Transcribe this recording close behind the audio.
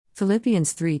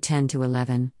Philippians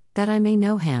 3:10-11, that I may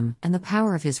know him, and the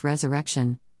power of his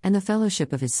resurrection, and the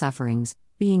fellowship of his sufferings,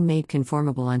 being made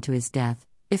conformable unto his death,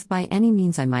 if by any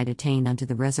means I might attain unto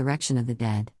the resurrection of the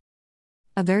dead.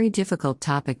 A very difficult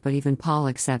topic, but even Paul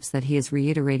accepts that he is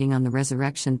reiterating on the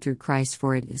resurrection through Christ,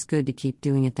 for it is good to keep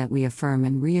doing it, that we affirm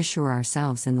and reassure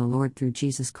ourselves in the Lord through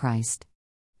Jesus Christ.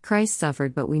 Christ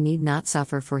suffered, but we need not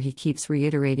suffer, for he keeps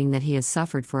reiterating that he has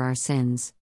suffered for our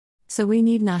sins. So we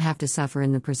need not have to suffer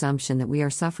in the presumption that we are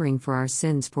suffering for our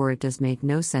sins, for it does make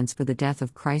no sense for the death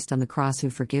of Christ on the cross, who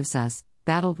forgives us,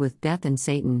 battled with death and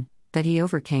Satan, that he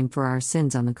overcame for our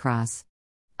sins on the cross.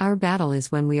 Our battle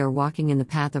is when we are walking in the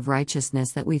path of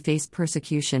righteousness, that we face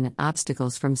persecution and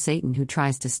obstacles from Satan, who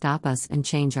tries to stop us and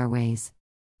change our ways.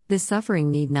 This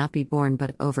suffering need not be borne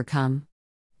but overcome.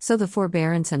 So the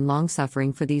forbearance and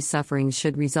long-suffering for these sufferings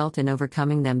should result in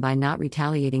overcoming them by not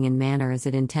retaliating in manner as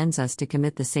it intends us to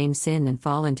commit the same sin and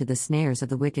fall into the snares of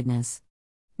the wickedness.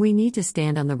 We need to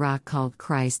stand on the rock called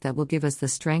Christ, that will give us the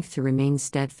strength to remain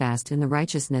steadfast in the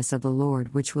righteousness of the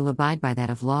Lord, which will abide by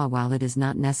that of law, while it is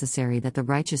not necessary that the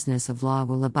righteousness of law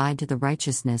will abide to the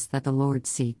righteousness that the Lord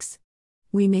seeks.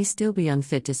 We may still be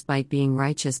unfit despite being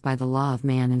righteous by the law of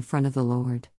man in front of the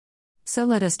Lord. So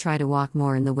let us try to walk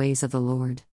more in the ways of the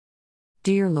Lord.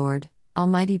 Dear Lord,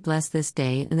 Almighty, bless this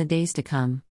day and the days to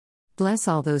come. Bless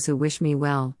all those who wish me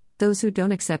well, those who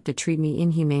don't accept to treat me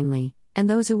inhumanely, and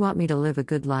those who want me to live a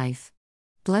good life.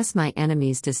 Bless my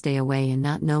enemies to stay away and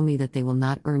not know me, that they will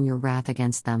not earn your wrath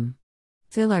against them.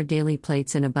 Fill our daily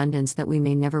plates in abundance, that we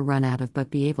may never run out of but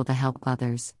be able to help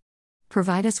others.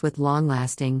 Provide us with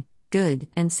long-lasting, good,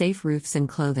 and safe roofs and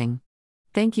clothing.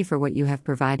 Thank you for what you have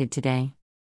provided today.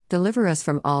 Deliver us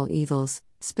from all evils,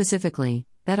 specifically,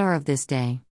 that are of this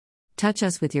day. Touch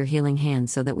us with your healing hand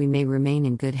so that we may remain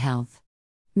in good health.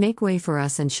 Make way for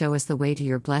us and show us the way to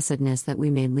your blessedness, that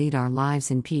we may lead our lives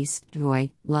in peace,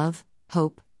 joy, love,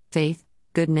 hope, faith,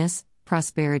 goodness,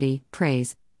 prosperity,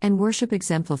 praise, and worship,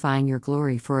 exemplifying your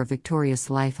glory for a victorious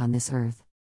life on this earth.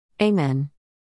 Amen.